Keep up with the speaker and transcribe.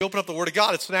open up the Word of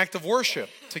God, it's an act of worship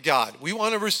to God. We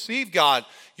want to receive, God,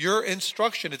 your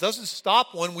instruction. It doesn't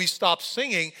stop when we stop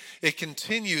singing. It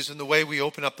continues in the way we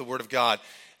open up the Word of God.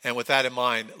 And with that in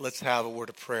mind, let's have a word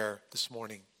of prayer this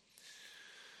morning.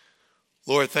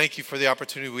 Lord, thank you for the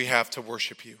opportunity we have to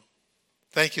worship you.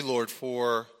 Thank you, Lord,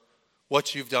 for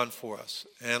what you've done for us.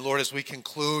 And Lord, as we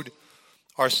conclude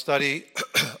our study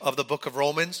of the book of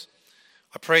Romans,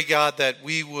 I pray, God, that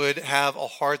we would have a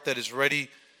heart that is ready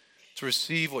to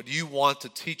receive what you want to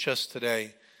teach us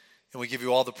today. And we give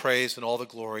you all the praise and all the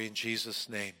glory in Jesus'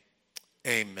 name.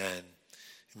 Amen.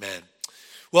 Amen.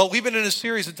 Well, we've been in a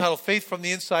series entitled Faith from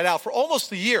the Inside Out for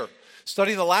almost a year,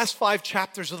 studying the last 5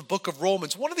 chapters of the book of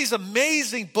Romans, one of these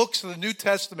amazing books of the New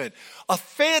Testament, a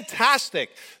fantastic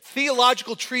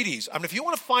theological treatise. I mean, if you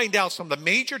want to find out some of the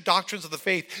major doctrines of the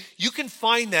faith, you can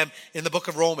find them in the book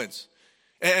of Romans.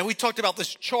 And we talked about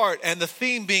this chart and the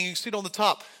theme being, you can see it on the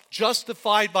top,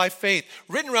 justified by faith,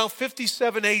 written around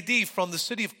 57 AD from the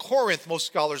city of Corinth, most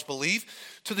scholars believe,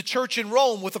 to the church in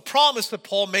Rome with a promise that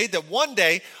Paul made that one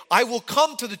day I will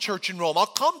come to the church in Rome. I'll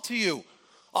come to you.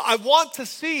 I want to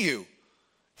see you.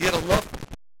 He had a love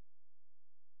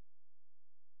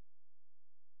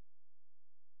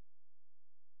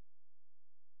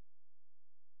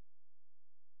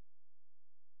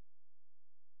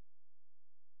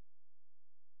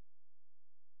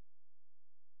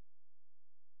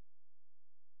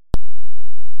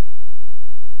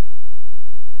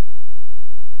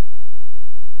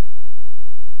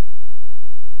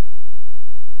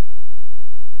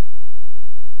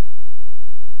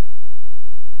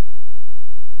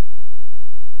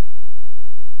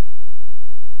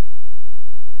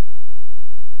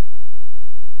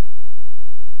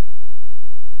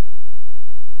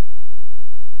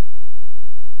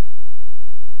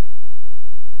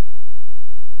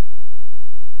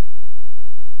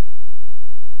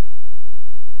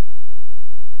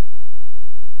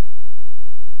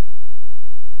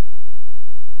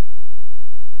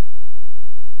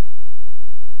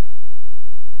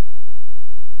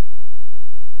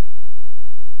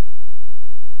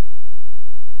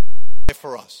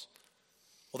for us.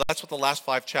 Well, that's what the last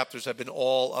 5 chapters have been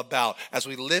all about. As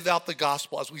we live out the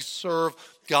gospel, as we serve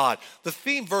God. The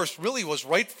theme verse really was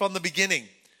right from the beginning. It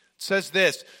says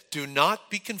this, do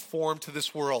not be conformed to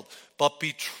this world, but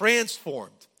be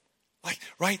transformed.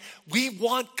 Right? We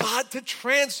want God to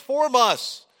transform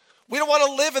us. We don't want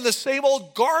to live in the same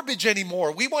old garbage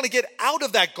anymore. We want to get out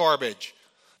of that garbage.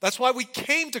 That's why we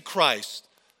came to Christ.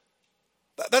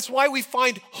 That's why we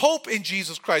find hope in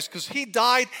Jesus Christ, because he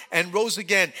died and rose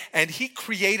again, and he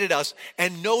created us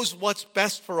and knows what's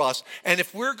best for us. And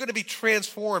if we're going to be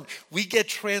transformed, we get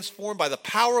transformed by the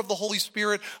power of the Holy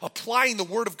Spirit, applying the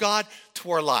Word of God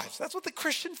to our lives. That's what the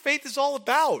Christian faith is all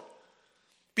about.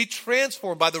 Be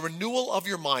transformed by the renewal of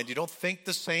your mind. You don't think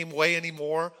the same way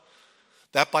anymore.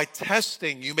 That by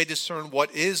testing you may discern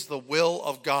what is the will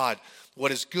of God,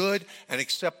 what is good and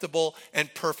acceptable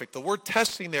and perfect. The word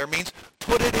testing there means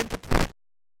put it into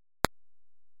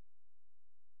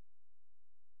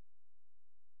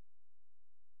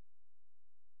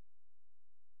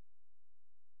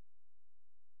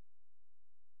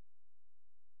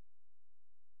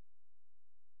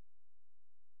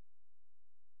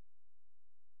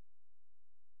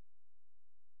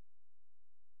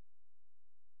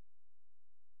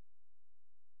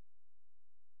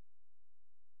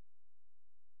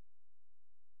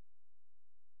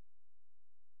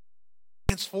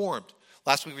transformed.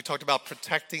 Last week we talked about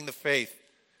protecting the faith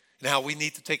and how we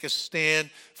need to take a stand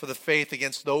for the faith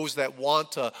against those that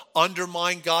want to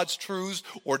undermine God's truths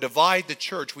or divide the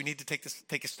church. We need to take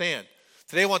a stand.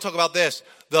 Today I want to talk about this,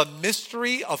 the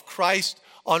mystery of Christ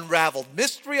unraveled.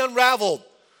 Mystery unraveled.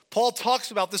 Paul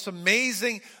talks about this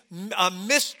amazing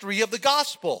mystery of the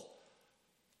gospel.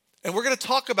 And we're going to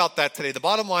talk about that today. The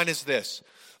bottom line is this,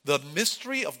 the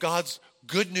mystery of God's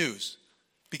good news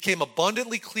became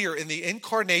abundantly clear in the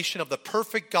incarnation of the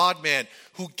perfect God-man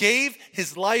who gave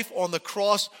his life on the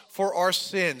cross for our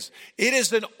sins. It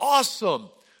is an awesome,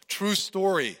 true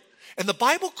story. And the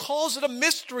Bible calls it a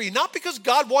mystery, not because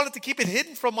God wanted to keep it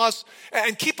hidden from us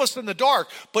and keep us in the dark,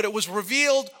 but it was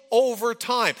revealed over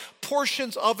time.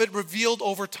 Portions of it revealed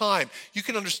over time. You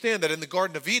can understand that in the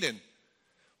Garden of Eden,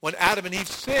 when Adam and Eve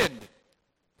sinned,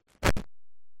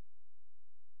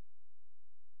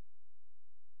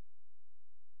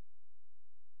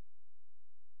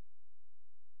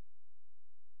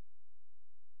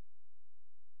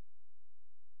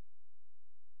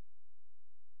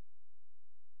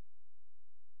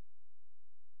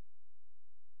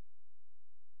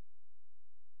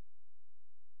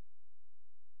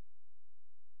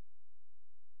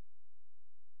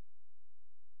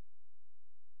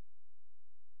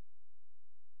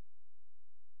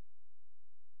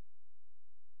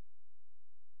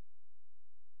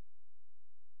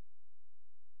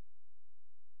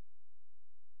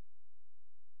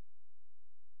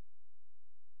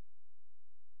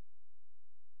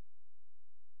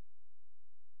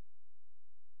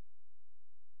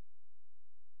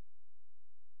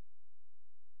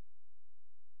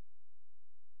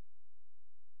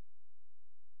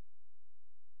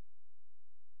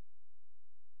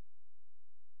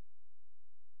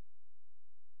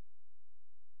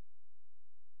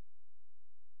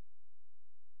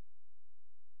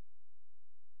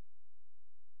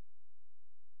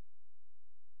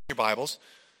 Your Bibles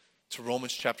to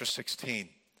Romans chapter 16.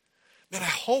 Man, I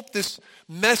hope this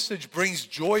message brings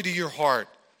joy to your heart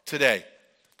today,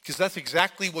 because that's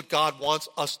exactly what God wants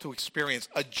us to experience,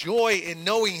 a joy in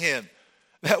knowing him,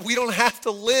 that we don't have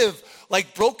to live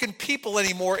like broken people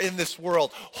anymore in this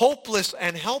world, hopeless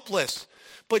and helpless.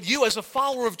 But you, as a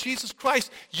follower of Jesus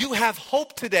Christ, you have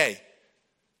hope today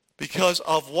because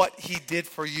of what he did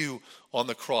for you on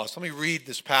the cross. Let me read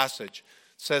this passage.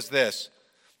 It says this: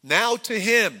 "Now to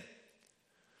him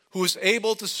who is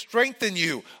able to strengthen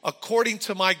you according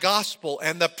to my gospel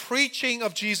and the preaching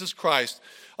of Jesus Christ,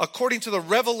 according to the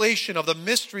revelation of the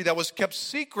mystery that was kept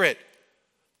secret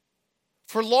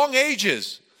for long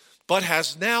ages, but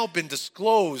has now been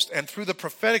disclosed and through the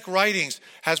prophetic writings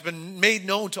has been made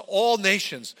known to all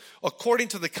nations, according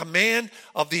to the command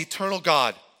of the eternal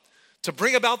God, to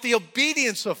bring about the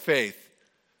obedience of faith.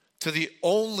 To the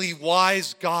only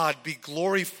wise God be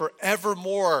glory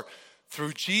forevermore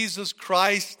through Jesus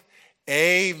Christ.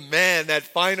 Amen." That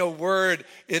final word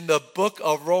in the book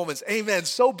of Romans. Amen.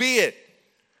 So be it.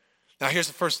 Now here's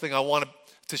the first thing I want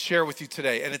to share with you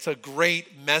today, and it's a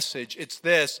great message. It's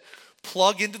this: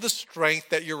 plug into the strength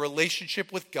that your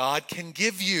relationship with God can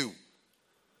give you.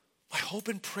 My hope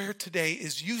and prayer today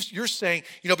is you're saying,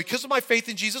 because of my faith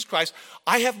in Jesus Christ,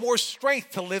 I have more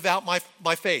strength to live out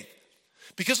my faith.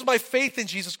 Because of my faith in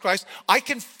Jesus Christ, I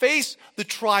can face the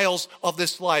trials of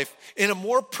this life in a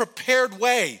more prepared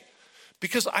way.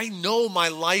 Because I know my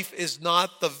life is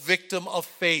not the victim of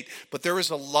fate, but there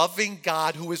is a loving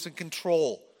God who is in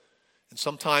control. And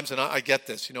sometimes, and I get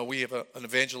this, we have an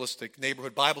evangelistic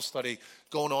neighborhood Bible study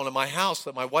going on in my house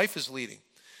that my wife is leading.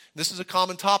 This is a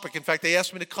common topic. In fact, they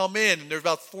asked me to come in, and there's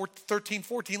about 13,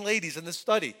 14 ladies in this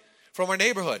study from our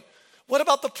neighborhood. What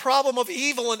about the problem of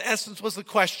evil, in essence, was the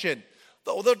question.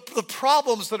 The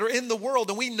problems that are in the world,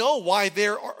 and we know why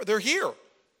they're here.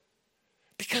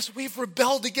 Because we've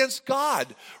rebelled against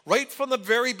God. Right from the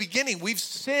very beginning, we've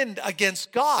sinned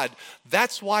against God.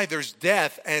 That's why there's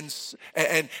death and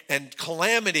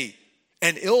calamity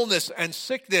and illness and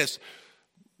sickness.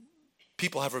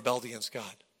 People have rebelled against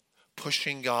God,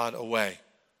 pushing God away.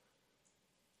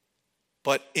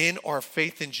 But in our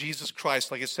faith in Jesus Christ,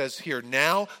 like it says here,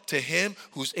 now to him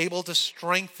who's able to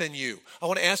strengthen you. I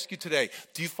want to ask you today,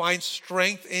 do you find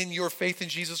strength in your faith in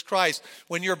Jesus Christ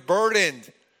when you're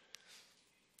burdened?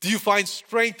 Do you find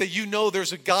strength that you know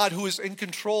there's a God who is in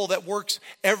control, that works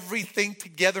everything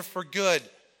together for good?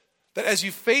 That as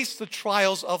you face the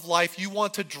trials of life, you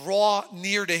want to draw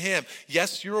near to him.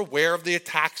 Yes, you're aware of the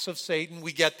attacks of Satan.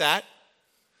 We get that.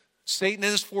 Satan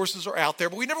and his forces are out there,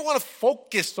 but we never want to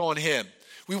focus on him.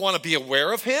 We want to be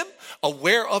aware of him,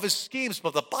 aware of his schemes.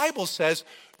 But the Bible says,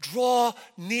 draw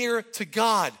near to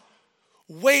God.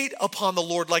 Wait upon the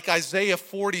Lord, like Isaiah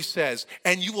 40 says,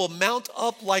 and you will mount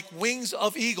up like wings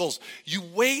of eagles. You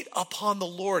wait upon the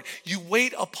Lord. You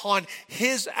wait upon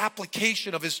his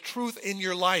application of his truth in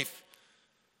your life.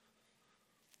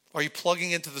 Are you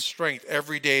plugging into the strength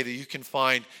every day that you can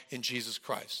find in Jesus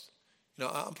Christ?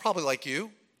 I'm probably like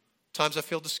you. Times I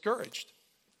feel discouraged.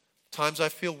 Times I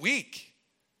feel weak.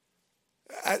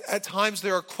 At times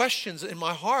there are questions in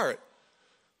my heart.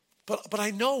 But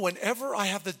I know whenever I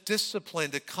have the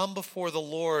discipline to come before the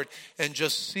Lord and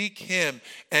just seek him,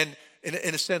 and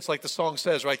in a sense, like the song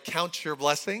says, right, count your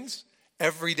blessings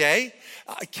every day.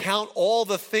 Count all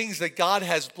the things that God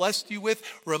has blessed you with.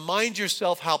 Remind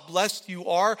yourself how blessed you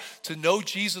are to know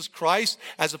Jesus Christ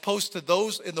as opposed to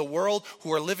those in the world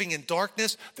who are living in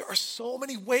darkness. There are so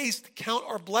many ways to count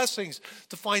our blessings,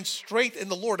 to find strength in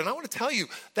the Lord. And I want to tell you,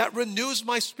 that renews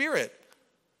my spirit.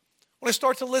 When I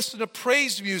start to listen to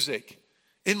praise music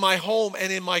in my home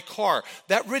and in my car,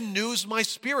 that renews my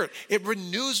spirit. It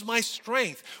renews my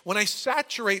strength. When I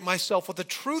saturate myself with the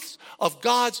truths of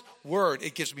God's word,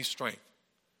 it gives me strength.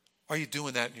 Are you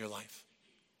doing that in your life?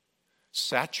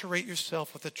 Saturate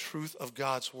yourself with the truth of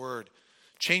God's word.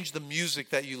 Change the music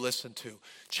that you listen to.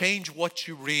 Change what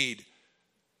you read,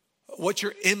 what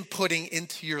you're inputting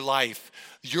into your life.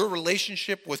 Your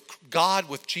relationship with God,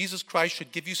 with Jesus Christ,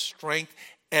 should give you strength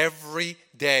every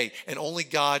day, and only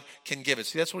God can give it.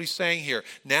 See, that's what he's saying here.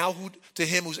 Now to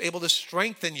him who's able to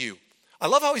strengthen you. I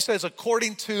love how he says,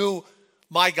 according to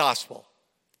my gospel.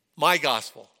 My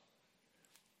gospel.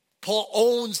 Paul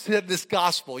owns this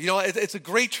gospel. It's a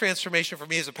great transformation for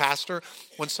me as a pastor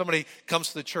when somebody comes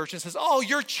to the church and says, oh,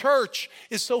 your church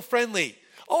is so friendly.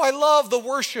 Oh, I love the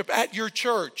worship at your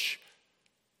church.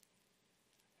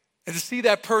 And to see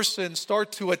that person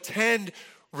start to attend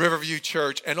Riverview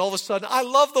Church, and all of a sudden, I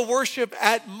love the worship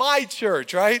at my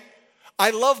church, right? I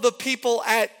love the people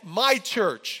at my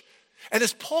church. And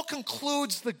as Paul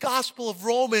concludes the Gospel of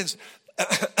Romans,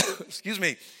 excuse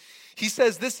me, He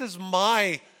says, this is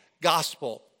my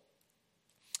gospel.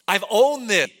 I've owned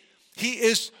this. He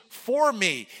is for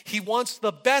me. He wants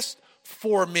the best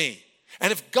for me.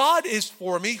 And if God is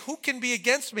for me, who can be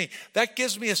against me? That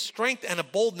gives me a strength and a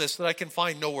boldness that I can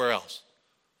find nowhere else.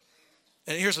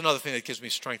 And here's another thing that gives me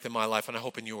strength in my life, and I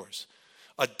hope in yours.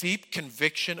 A deep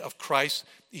conviction of Christ's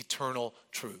eternal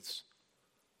truths.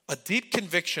 A deep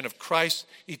conviction of Christ's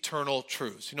eternal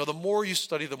truths. You know, the more you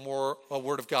study the more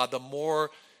Word of God, the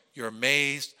more you're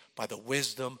amazed by the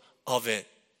wisdom of it.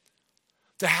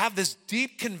 To have this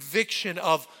deep conviction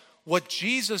of what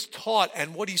Jesus taught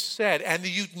and what he said and the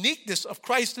uniqueness of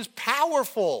Christ is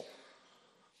powerful.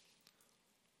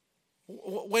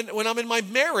 When I'm in my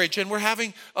marriage and we're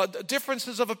having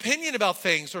differences of opinion about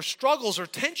things or struggles or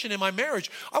tension in my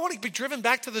marriage, I want to be driven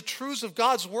back to the truths of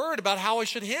God's word about how I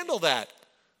should handle that.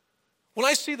 When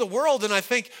I see the world and I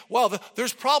think, well,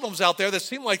 there's problems out there that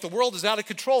seem like the world is out of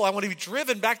control, I want to be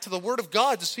driven back to the word of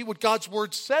God to see what God's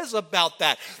word says about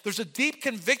that. There's a deep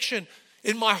conviction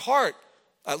in my heart,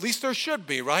 at least there should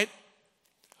be, right,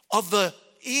 of the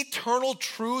eternal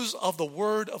truths of the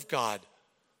word of God.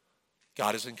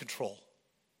 God is in control.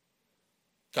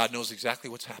 God knows exactly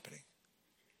what's happening.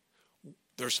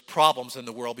 There's problems in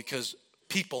the world because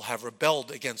people have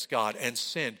rebelled against God and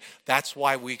sinned. That's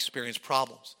why we experience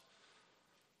problems.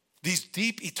 These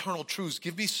deep eternal truths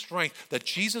give me strength that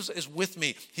Jesus is with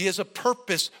me. He has a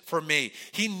purpose for me.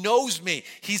 He knows me.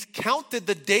 He's counted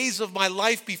the days of my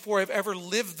life before I've ever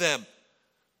lived them.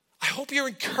 I hope you're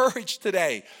encouraged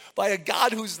today by a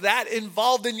God who's that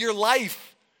involved in your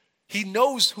life. He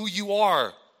knows who you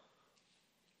are.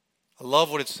 I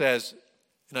love what it says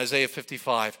in Isaiah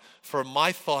 55. For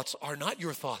my thoughts are not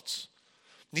your thoughts.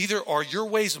 Neither are your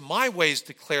ways my ways,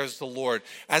 declares the Lord.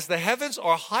 As the heavens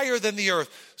are higher than the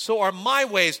earth, so are my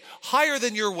ways higher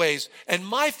than your ways, and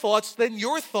my thoughts than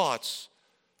your thoughts.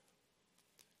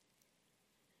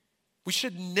 We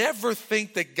should never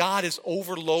think that God is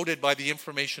overloaded by the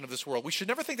information of this world. We should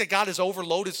never think that God is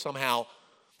overloaded somehow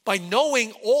by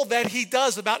knowing all that he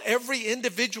does about every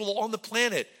individual on the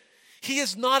planet. He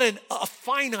is not a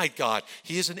finite God.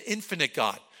 He is an infinite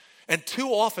God. And too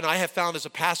often I have found as a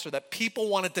pastor that people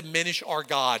want to diminish our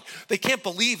God. They can't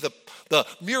believe the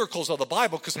miracles of the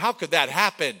Bible because how could that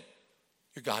happen?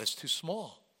 Your God is too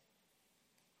small.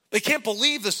 They can't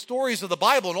believe the stories of the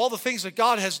Bible and all the things that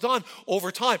God has done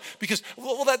over time because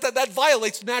that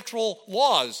violates natural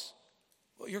laws.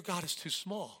 Well, your God is too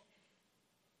small.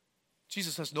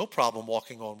 Jesus has no problem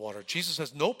walking on water. Jesus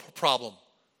has no problem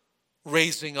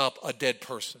raising up a dead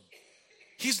person.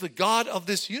 He's the God of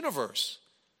this universe.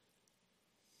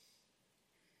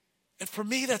 And for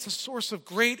me, that's a source of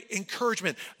great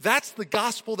encouragement. That's the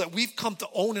gospel that we've come to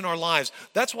own in our lives.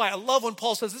 That's why I love when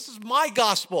Paul says, this is my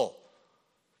gospel.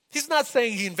 He's not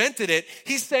saying he invented it.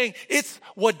 He's saying it's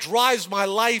what drives my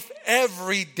life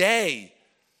every day.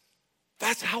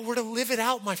 That's how we're to live it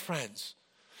out, my friends.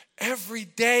 Every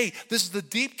day. This is the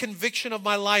deep conviction of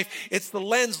my life. It's the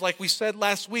lens, like we said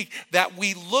last week, that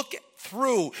we look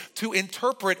through to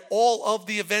interpret all of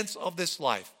the events of this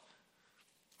life.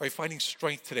 Are you finding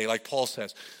strength today, like Paul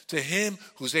says? To him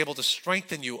who's able to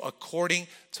strengthen you according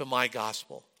to my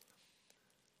gospel.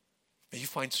 May you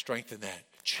find strength in that.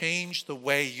 Change the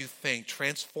way you think.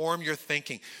 Transform your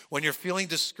thinking. When you're feeling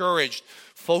discouraged,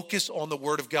 focus on the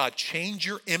Word of God. Change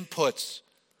your inputs.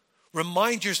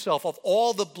 Remind yourself of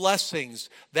all the blessings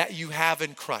that you have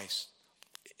in Christ.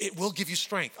 It will give you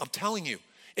strength. I'm telling you.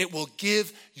 It will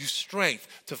give you strength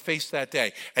to face that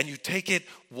day. And you take it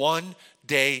one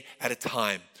day at a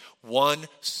time. One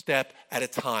step at a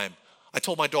time. I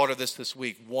told my daughter this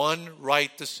week. One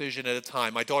right decision at a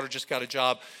time. My daughter just got a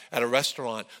job at a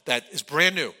restaurant that is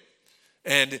brand new.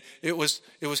 And it was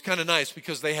kind of nice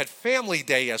because they had family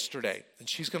day yesterday. And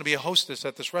she's going to be a hostess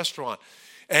at this restaurant.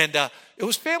 And it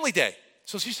was family day.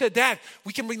 So she said, Dad,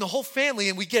 we can bring the whole family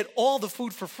and we get all the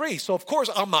food for free. So of course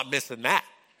I'm not missing that.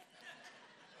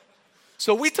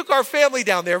 So we took our family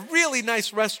down there, really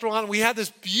nice restaurant. We had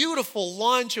this beautiful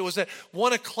lunch. It was at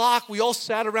 1 o'clock. We all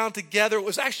sat around together. It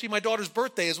was actually my daughter's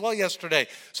birthday as well yesterday.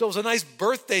 So it was a nice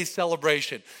birthday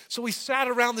celebration. So we sat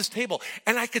around this table,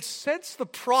 and I could sense the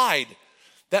pride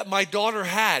that my daughter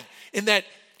had in that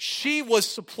she was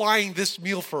supplying this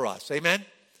meal for us. Amen?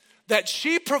 That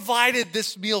she provided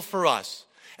this meal for us.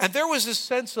 And there was this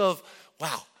sense of,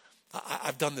 wow,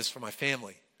 I've done this for my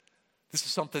family. This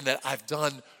is something that I've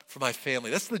done for my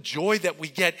family. That's the joy that we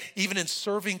get even in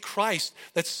serving Christ,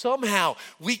 that somehow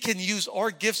we can use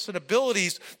our gifts and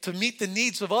abilities to meet the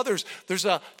needs of others. There's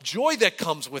a joy that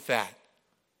comes with that.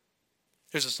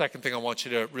 Here's the second thing I want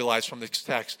you to realize from this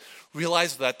text.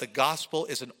 Realize that the gospel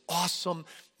is an awesome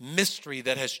mystery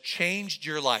that has changed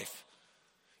your life.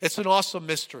 It's an awesome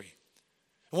mystery.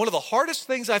 And one of the hardest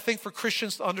things I think for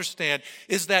Christians to understand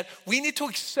is that we need to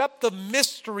accept the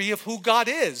mystery of who God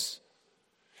is.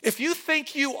 If you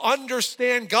think you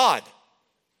understand God,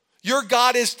 your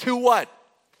God is too what?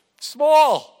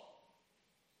 Small.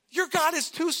 Your God is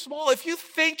too small. If you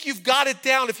think you've got it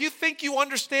down, if you think you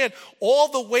understand all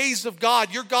the ways of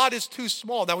God, your God is too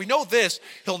small. Now we know this,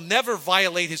 he'll never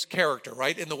violate his character,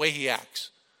 right, in the way he acts.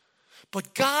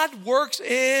 But God works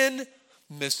in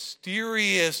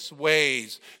mysterious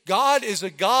ways. God is a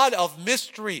God of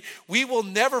mystery. We will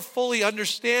never fully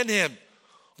understand him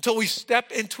until we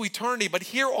step into eternity. But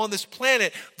here on this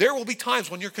planet, there will be times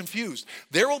when you're confused.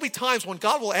 There will be times when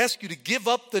God will ask you to give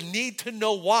up the need to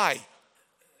know why.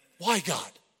 Why,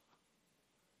 God?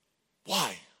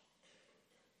 Why?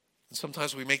 And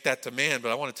sometimes we make that demand,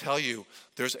 but I want to tell you,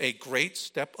 there's a great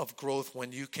step of growth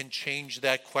when you can change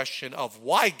that question of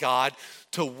why, God,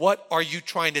 to what are you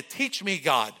trying to teach me,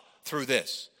 God, through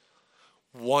this?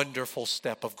 Wonderful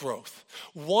step of growth.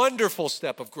 Wonderful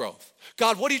step of growth.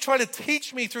 God, what are you trying to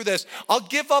teach me through this? I'll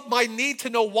give up my need to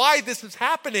know why this is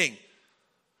happening.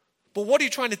 But what are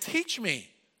you trying to teach me?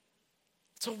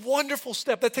 It's a wonderful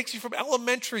step. That takes you from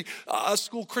elementary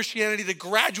school Christianity to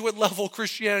graduate level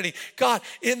Christianity. God,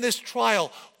 in this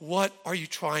trial, what are you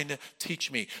trying to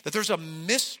teach me? That there's a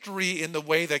mystery in the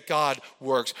way that God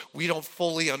works. We don't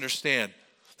fully understand.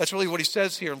 That's really what he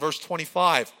says here in verse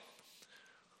 25.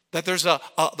 That there's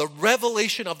the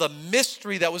revelation of the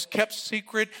mystery that was kept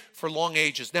secret for long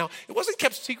ages. Now, it wasn't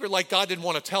kept secret like God didn't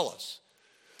want to tell us.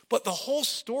 But the whole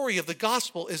story of the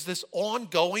gospel is this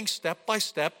ongoing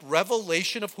step-by-step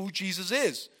revelation of who Jesus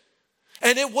is.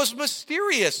 And it was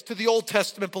mysterious to the Old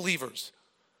Testament believers.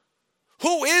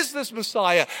 Who is this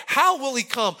Messiah? How will he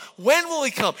come? When will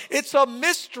he come? It's a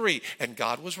mystery. And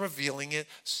God was revealing it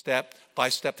step by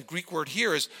step. The Greek word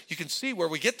here is, you can see where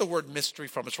we get the word mystery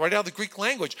from. It's right out of the Greek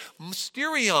language.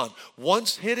 Mysterion,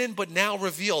 once hidden but now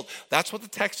revealed. That's what the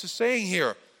text is saying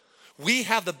here. We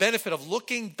have the benefit of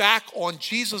looking back on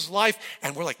Jesus' life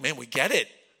and we're like, man, we get it.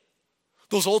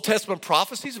 Those Old Testament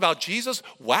prophecies about Jesus,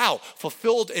 wow,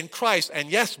 fulfilled in Christ. And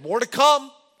yes, more to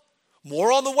come,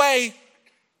 more on the way.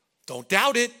 Don't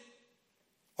doubt it.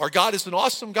 Our God is an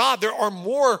awesome God. There are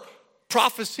more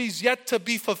prophecies yet to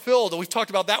be fulfilled. And we've talked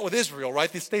about that with Israel,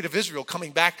 right? The state of Israel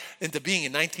coming back into being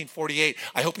in 1948.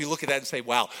 I hope you look at that and say,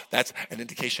 wow, that's an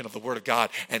indication of the word of God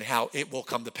and how it will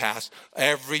come to pass.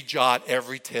 Every jot,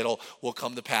 every tittle will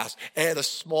come to pass. And the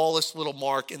smallest little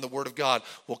mark in the word of God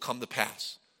will come to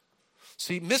pass.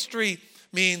 See, mystery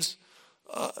means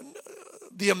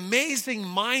the amazing,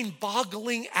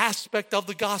 mind-boggling aspect of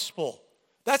the gospel.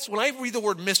 That's when I read the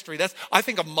word mystery, I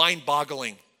think of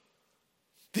mind-boggling.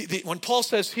 When Paul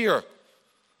says here,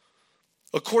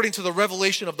 according to the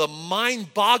revelation of the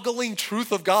mind-boggling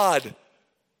truth of God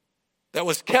that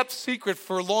was kept secret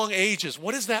for long ages.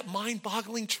 What is that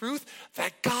mind-boggling truth?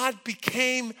 That God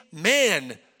became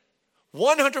man,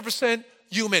 100%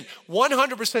 human,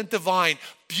 100% divine,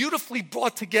 beautifully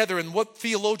brought together in what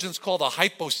theologians call the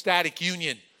hypostatic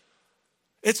union.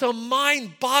 It's a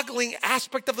mind-boggling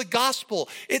aspect of the gospel.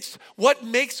 It's what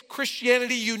makes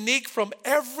Christianity unique from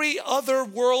every other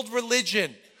world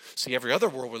religion. See, every other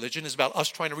world religion is about us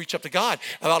trying to reach up to God,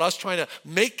 about us trying to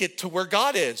make it to where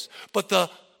God is. But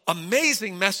the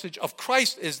amazing message of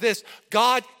Christ is this: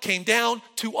 God came down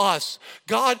to us.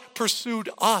 God pursued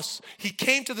us. He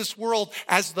came to this world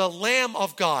as the Lamb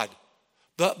of God.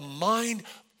 The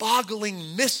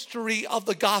mind-boggling mystery of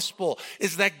the gospel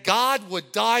is that God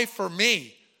would die for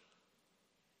me.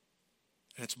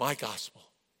 And it's my gospel.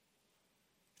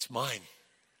 It's mine.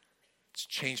 It's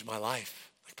changed my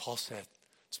life. Like Paul said,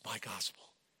 it's my gospel.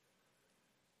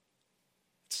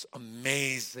 It's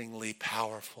amazingly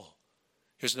powerful.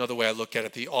 Here's another way I look at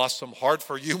it: the awesome, hard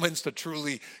for humans to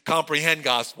truly comprehend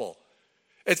gospel.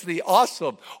 It's the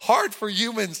awesome, hard for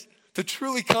humans to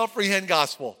truly comprehend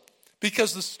gospel.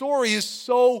 Because the story is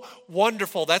so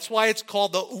wonderful. That's why it's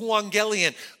called the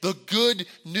Evangelion, the good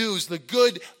news, the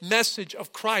good message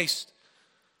of Christ.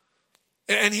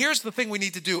 And here's the thing we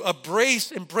need to do: embrace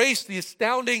the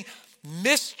astounding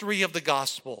mystery of the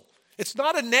gospel. It's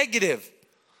not a negative.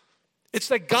 It's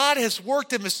that God has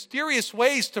worked in mysterious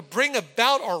ways to bring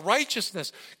about our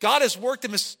righteousness. God has worked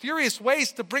in mysterious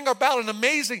ways to bring about an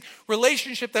amazing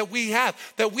relationship that we have,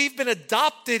 that we've been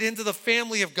adopted into the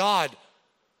family of God.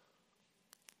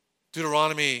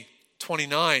 Deuteronomy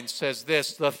 29 says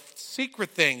this: the secret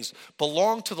things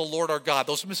belong to the Lord our God.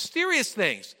 Those mysterious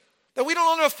things that we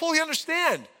don't fully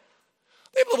understand,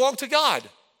 they belong to God.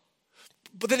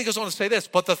 But then he goes on to say this,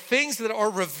 but the things that are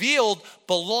revealed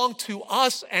belong to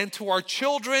us and to our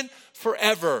children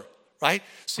forever, right?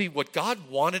 See, what God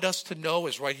wanted us to know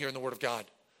is right here in the Word of God.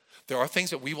 There are things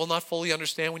that we will not fully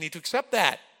understand. We need to accept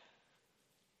that.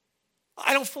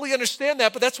 I don't fully understand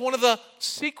that, but that's one of the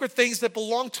secret things that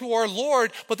belong to our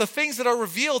Lord. But the things that are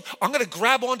revealed, I'm going to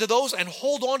grab onto those and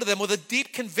hold on to them with a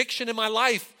deep conviction in my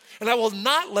life. And I will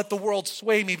not let the world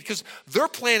sway me because their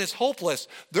plan is hopeless.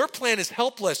 Their plan is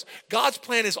helpless. God's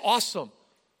plan is awesome.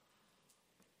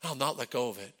 I'll not let go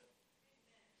of it.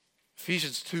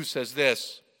 Ephesians 2 says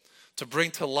this, to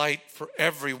bring to light for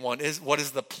everyone is what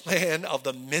is the plan of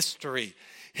the mystery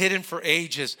hidden for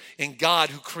ages in God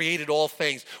who created all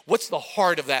things. What's the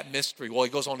heart of that mystery? Well, he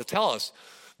goes on to tell us.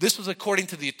 This was according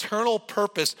to the eternal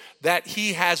purpose that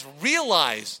he has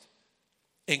realized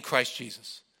in Christ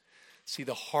Jesus. See,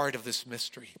 the heart of this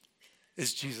mystery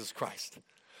is Jesus Christ.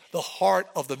 The heart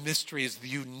of the mystery is the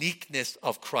uniqueness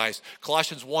of Christ.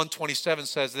 Colossians 1:27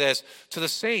 says this, to the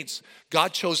saints,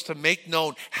 God chose to make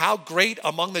known how great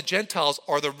among the Gentiles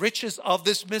are the riches of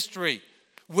this mystery,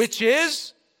 which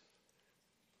is,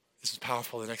 this is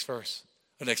powerful, the next verse,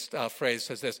 the next phrase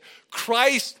says this,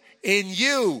 Christ in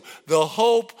you, the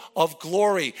hope of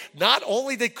glory. Not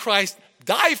only did Christ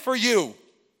die for you,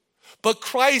 but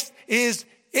Christ is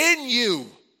in you.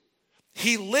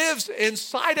 He lives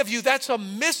inside of you. That's a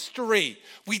mystery.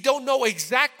 We don't know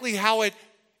exactly how it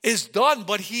is done,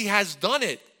 but he has done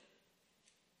it.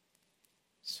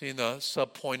 See, the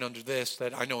sub-point under this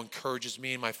that I know encourages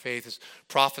me in my faith is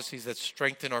prophecies that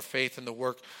strengthen our faith in the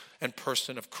work and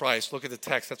person of Christ. Look at the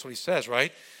text. That's what he says,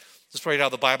 right? This is right out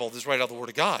of the Bible. This is right out of the Word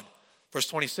of God. Verse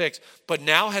 26, but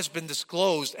now has been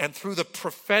disclosed and through the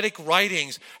prophetic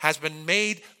writings has been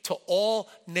made to all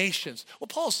nations. What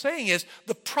Paul's saying is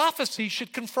the prophecy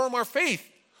should confirm our faith.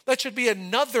 That should be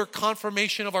another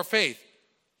confirmation of our faith.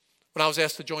 When I was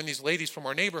asked to join these ladies from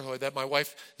our neighborhood that my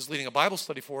wife is leading a Bible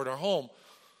study for in our home,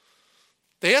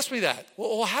 they asked me that.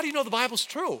 Well, how do you know the Bible's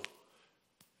true?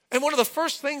 And one of the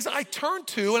first things I turn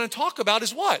to and I talk about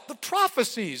is what? The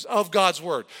prophecies of God's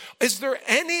word. Is there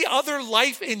any other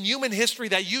life in human history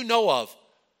that you know of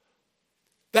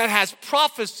that has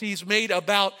prophecies made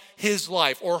about his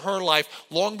life or her life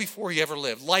long before he ever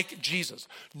lived, like Jesus?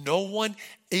 No one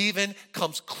even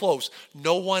comes close.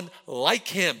 No one like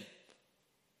him.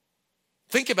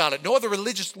 Think about it. No other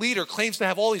religious leader claims to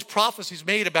have all these prophecies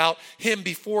made about him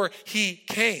before he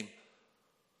came.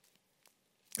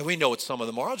 And we know what some of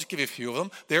them are. I'll just give you a few of them.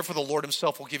 Therefore the Lord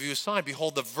himself will give you a sign.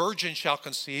 Behold, the virgin shall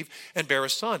conceive and bear a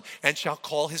son, and shall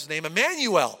call his name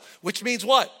Emmanuel, which means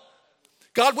what?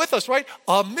 God with us, right?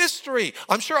 A mystery.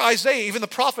 I'm sure Isaiah, even the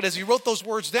prophet, as he wrote those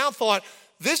words down, thought,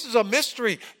 this is a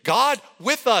mystery. God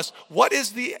with us. What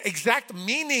is the exact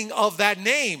meaning of that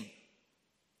name?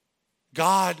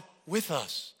 God with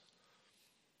us.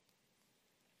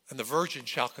 And the virgin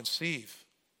shall conceive.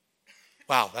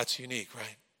 Wow, that's unique,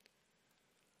 right?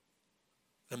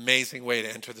 Amazing way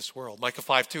to enter this world. Micah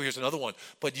 5:2, here's another one.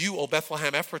 But you, O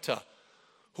Bethlehem Ephratah,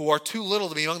 who are too little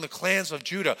to be among the clans of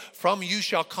Judah, from you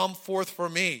shall come forth for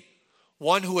me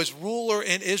one who is ruler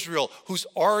in Israel, whose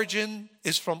origin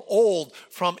is from old,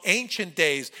 from ancient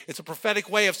days. It's a prophetic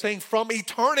way of saying from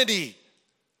eternity.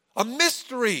 A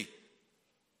mystery.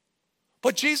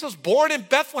 But Jesus born in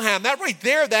Bethlehem, that right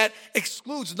there, that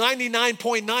excludes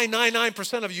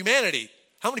 99.999% of humanity.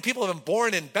 How many people have been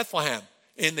born in Bethlehem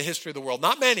in the history of the world?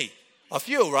 Not many. A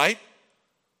few, right?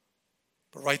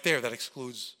 But right there, that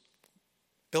excludes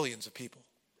billions of people.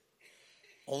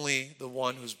 Only the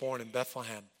one who's born in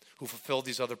Bethlehem, who fulfilled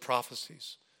these other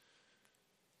prophecies,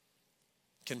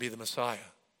 can be the Messiah.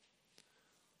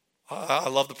 I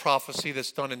love the prophecy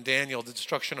that's done in Daniel, the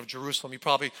destruction of Jerusalem. You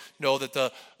probably know that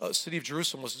the city of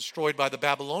Jerusalem was destroyed by the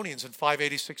Babylonians in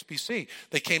 586 BC.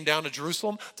 They came down to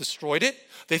Jerusalem, destroyed it.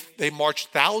 They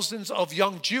marched thousands of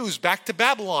young Jews back to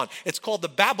Babylon. It's called the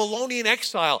Babylonian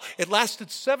exile. It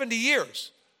lasted 70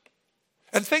 years.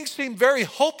 And things seemed very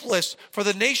hopeless for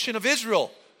the nation of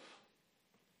Israel.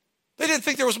 They didn't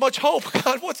think there was much hope.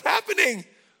 God, what's happening?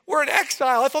 We're in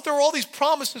exile. I thought there were all these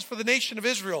promises for the nation of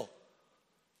Israel.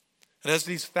 And as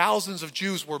these thousands of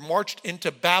Jews were marched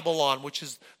into Babylon, which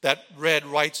is that red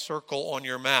right circle on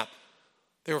your map,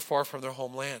 they were far from their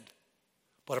homeland.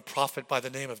 But a prophet by the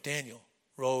name of Daniel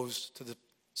rose to the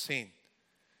scene.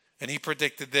 And he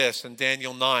predicted this in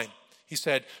Daniel 9. He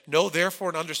said, know therefore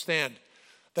and understand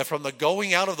that from the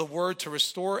going out of the word to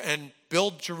restore and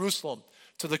build Jerusalem,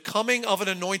 to the coming of an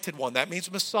anointed one, that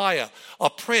means Messiah, a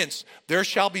prince, there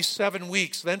shall be 7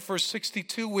 weeks. Then for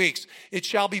 62 weeks, it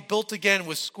shall be built again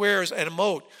with squares and a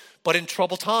moat, but in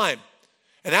trouble time.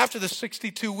 And after the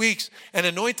 62 weeks, an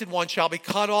anointed one shall be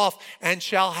cut off and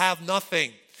shall have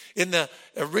nothing. In the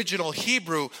original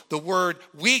Hebrew, the word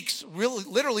weeks really,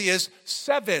 literally is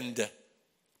sevened.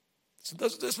 So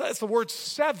that's the word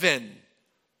seven.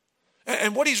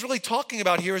 And what he's really talking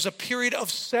about here is a period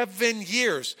of 7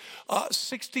 years.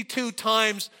 62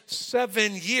 times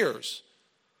 7 years.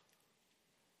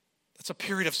 That's a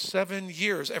period of 7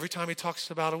 years every time he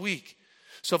talks about a week.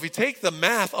 So if you take the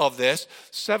math of this,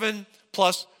 7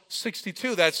 plus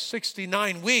 62, that's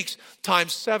 69 weeks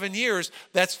times 7 years,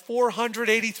 that's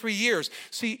 483 years.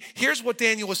 See, here's what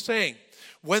Daniel was saying.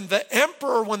 When the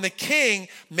emperor, when the king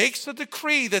makes a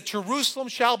decree that Jerusalem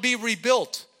shall be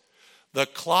rebuilt, the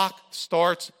clock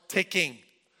starts ticking.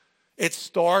 It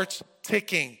starts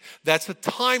ticking. That's a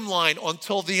timeline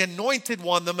until the anointed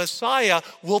one, the Messiah,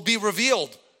 will be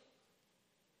revealed.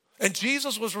 And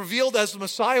Jesus was revealed as the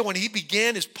Messiah when he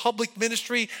began his public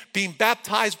ministry, being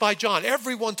baptized by John.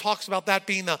 Everyone talks about that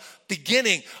being the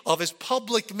beginning of his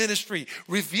public ministry,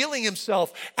 revealing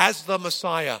himself as the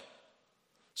Messiah.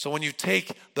 So when you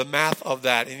take the math of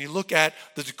that and you look at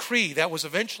the decree that was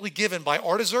eventually given by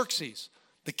Artaxerxes,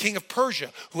 the king of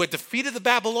Persia, who had defeated the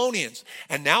Babylonians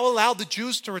and now allowed the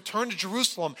Jews to return to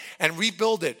Jerusalem and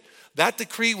rebuild it. That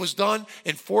decree was done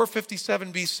in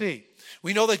 457 BC.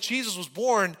 We know that Jesus was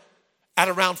born at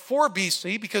around 4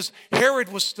 BC because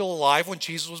Herod was still alive when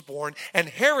Jesus was born, and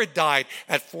Herod died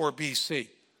at 4 BC.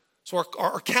 So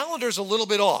our calendar's a little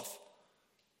bit off.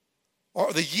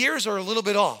 Or the years are a little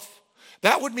bit off.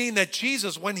 That would mean that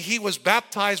Jesus, when he was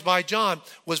baptized by John,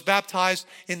 was baptized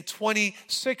in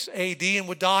 26 AD and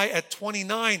would die at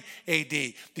 29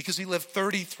 AD because he lived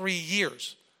 33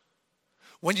 years.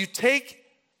 When you take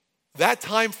that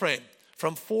time frame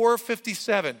from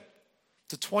 457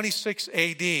 to 26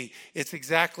 AD, it's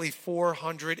exactly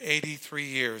 483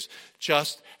 years,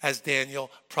 just as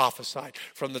Daniel prophesied.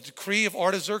 From the decree of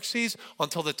Artaxerxes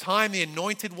until the time the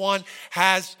anointed one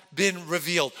has been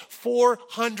revealed.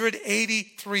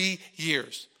 483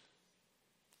 years.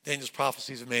 Daniel's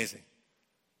prophecy is amazing.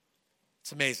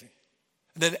 It's amazing.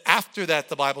 And then after that,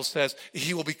 the Bible says,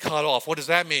 he will be cut off. What does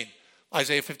that mean?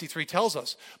 Isaiah 53 tells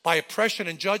us, by oppression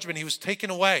and judgment, he was taken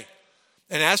away.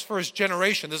 And as for his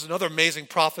generation, this is another amazing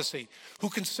prophecy, who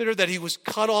considered that he was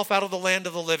cut off out of the land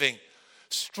of the living,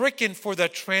 stricken for the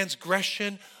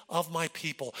transgression of my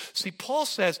people. See, Paul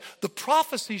says the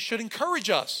prophecy should encourage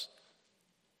us.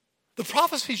 The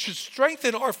prophecy should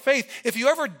strengthen our faith. If you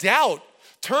ever doubt,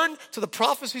 turn to the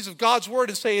prophecies of God's word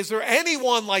and say, is there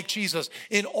anyone like Jesus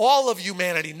in all of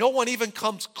humanity? No one even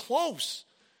comes close.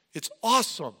 It's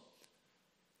awesome.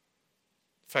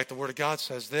 In fact, the Word of God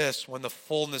says this, when the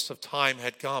fullness of time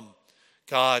had come,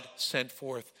 God sent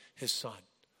forth his Son.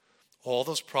 All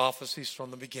those prophecies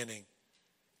from the beginning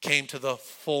came to the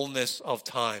fullness of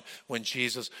time when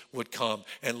Jesus would come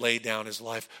and lay down his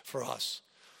life for us.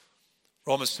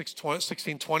 Romans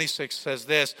 16:26 says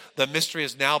this, the mystery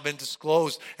has now been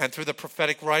disclosed and through the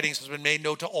prophetic writings has been made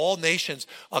known to all nations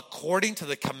according to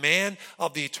the command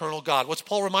of the eternal God. What's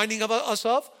Paul reminding us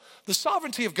of? The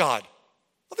sovereignty of God.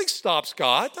 Nothing stops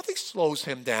God. Nothing slows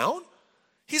him down.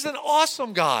 He's an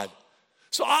awesome God.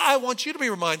 So I want you to be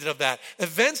reminded of that.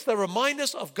 Events that remind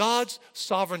us of God's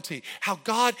sovereignty, how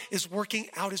God is working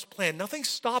out his plan. Nothing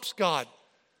stops God.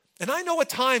 And I know at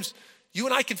times you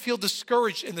and I can feel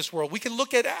discouraged in this world. We can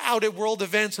look out at world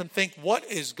events and think, what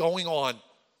is going on?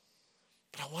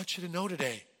 But I want you to know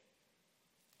today,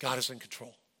 God is in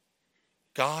control.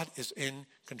 God is in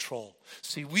control.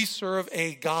 See, we serve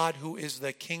a God who is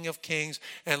the King of Kings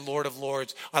and Lord of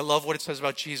Lords. I love what it says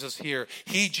about Jesus here.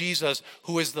 He, Jesus,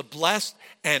 who is the blessed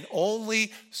and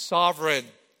only sovereign.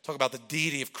 Talk about the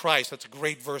deity of Christ. That's a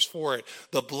great verse for it.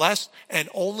 The blessed and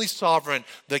only sovereign,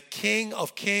 the King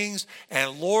of Kings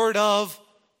and Lord of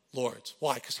Lords.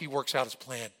 Why? Because he works out his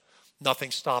plan.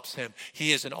 Nothing stops him.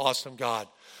 He is an awesome God.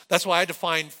 That's why I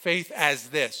define faith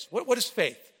as this. What is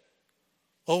faith?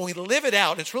 Well, when we live it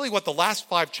out, it's really what the last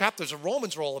 5 chapters of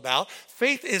Romans are all about.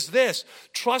 Faith is this,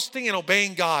 trusting and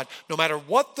obeying God no matter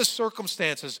what the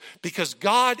circumstances, because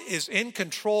God is in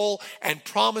control and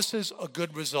promises a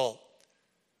good result.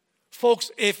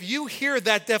 Folks, if you hear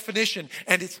that definition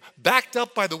and it's backed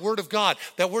up by the Word of God,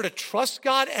 that we're to trust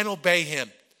God and obey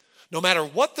him, no matter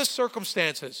what the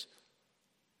circumstances,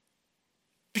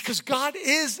 because God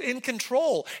is in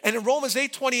control. And in Romans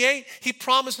 8:28, he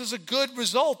promises a good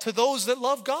result to those that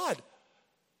love God.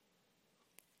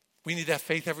 We need to have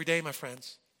faith every day, my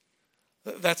friends.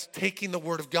 That's taking the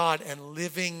Word of God and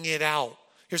living it out.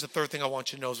 Here's the third thing I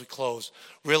want you to know as we close.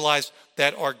 Realize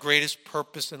that our greatest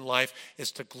purpose in life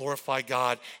is to glorify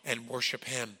God and worship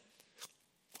him.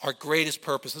 Our greatest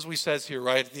purpose, as we says here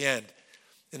right at the end,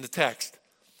 in the text.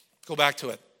 Go back to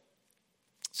it. It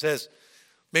says,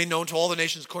 made known to all the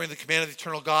nations according to the command of the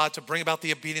eternal God to bring about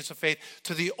the obedience of faith.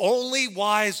 To the only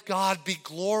wise God be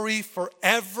glory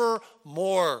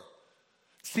forevermore.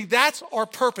 See, that's our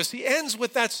purpose. He ends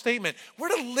with that statement. We're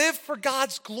to live for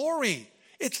God's glory.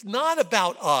 It's not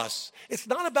about us. It's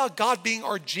not about God being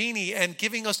our genie and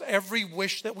giving us every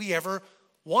wish that we ever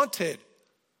wanted.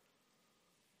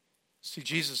 See,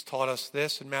 Jesus taught us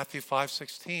this in Matthew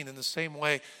 5:16. In the same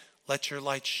way, let your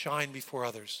light shine before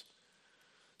others,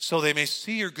 so they may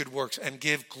see your good works and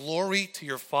give glory to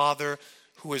your Father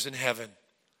who is in heaven.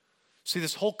 See,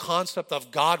 this whole concept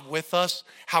of God with us,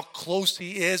 how close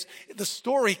he is, the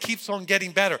story keeps on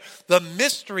getting better. The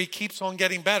mystery keeps on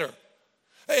getting better.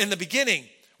 In the beginning,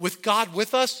 with God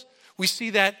with us, we see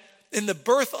that in the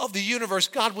birth of the universe,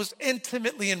 God was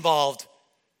intimately involved.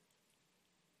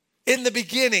 In the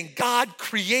beginning, God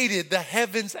created the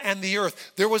heavens and the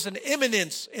earth. There was an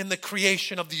immanence in the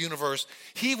creation of the universe.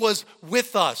 He was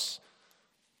with us.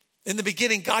 In the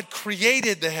beginning, God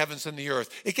created the heavens and the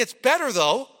earth. It gets better,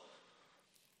 though,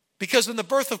 because in the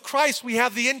birth of Christ, we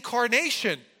have the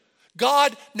incarnation.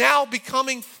 God now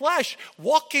becoming flesh,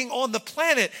 walking on the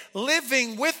planet,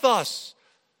 living with us.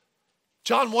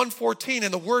 John 1:14,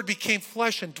 and the Word became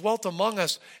flesh and dwelt among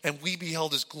us, and we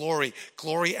beheld his glory.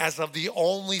 Glory as of the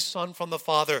only Son from the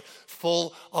Father,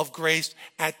 full of grace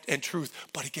and truth.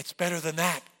 But it gets better than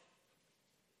that.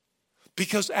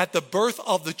 Because at the birth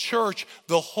of the church,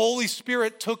 the Holy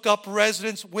Spirit took up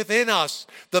residence within us.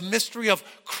 The mystery of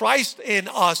Christ in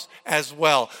us as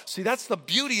well. See, that's the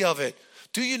beauty of it.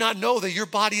 Do you not know that your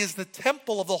body is the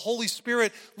temple of the Holy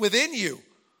Spirit within you,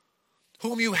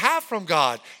 whom you have from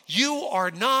God? You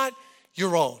are not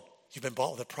your own. You've been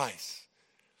bought with a price.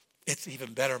 It's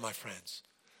even better, my friends.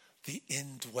 The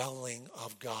indwelling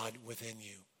of God within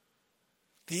you.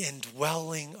 The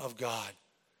indwelling of God.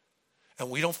 And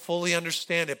we don't fully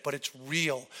understand it, but it's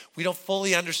real. We don't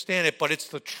fully understand it, but it's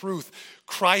the truth.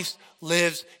 Christ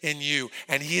lives in you,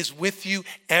 and he is with you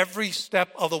every step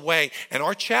of the way. And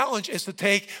our challenge is to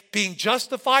take being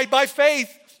justified by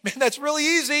faith. Man, that's really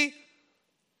easy.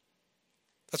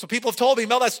 That's what people have told me.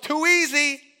 Mel, that's too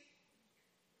easy.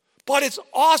 But it's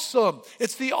awesome.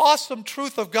 It's the awesome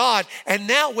truth of God. And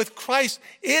now with Christ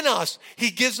in us,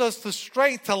 he gives us the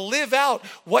strength to live out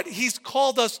what he's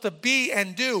called us to be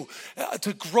and do,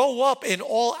 to grow up in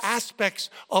all aspects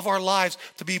of our lives,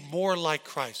 to be more like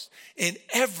Christ in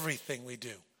everything we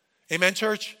do. Amen,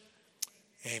 church?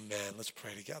 Amen. Let's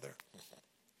pray together.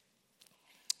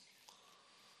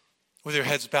 With your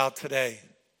heads bowed today,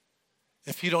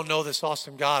 if you don't know this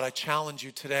awesome God, I challenge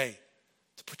you today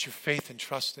to put your faith and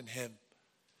trust in him.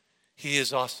 He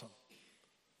is awesome.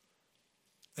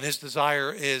 And his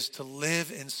desire is to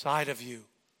live inside of you,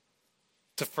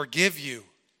 to forgive you,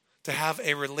 to have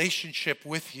a relationship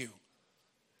with you.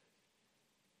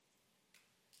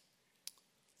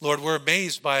 Lord, we're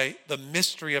amazed by the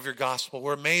mystery of your gospel.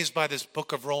 We're amazed by this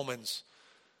book of Romans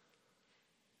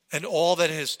and all that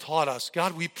it has taught us.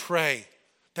 God, we pray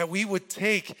that we would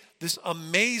take this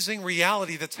amazing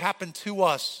reality that's happened to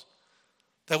us,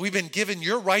 that we've been given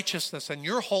your righteousness and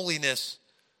your holiness,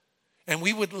 and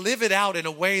we would live it out in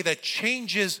a way that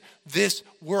changes this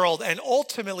world and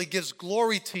ultimately gives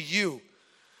glory to you.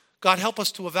 God, help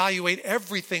us to evaluate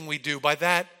everything we do by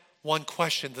that one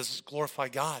question: does this glorify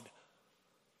God?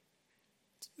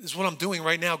 This is what I'm doing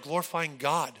right now, glorifying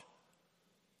God.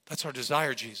 That's our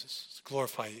desire, Jesus, to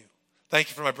glorify you. Thank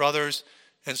you for my brothers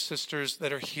and sisters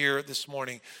that are here this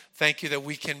morning. Thank you that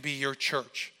we can be your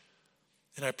church.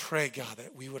 And I pray, God,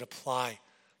 that we would apply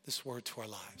this word to our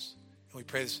lives. And we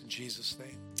pray this in Jesus'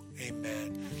 name.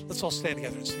 Amen. Let's all stand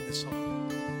together and sing this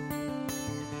song.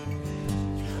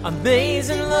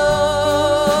 Amazing love.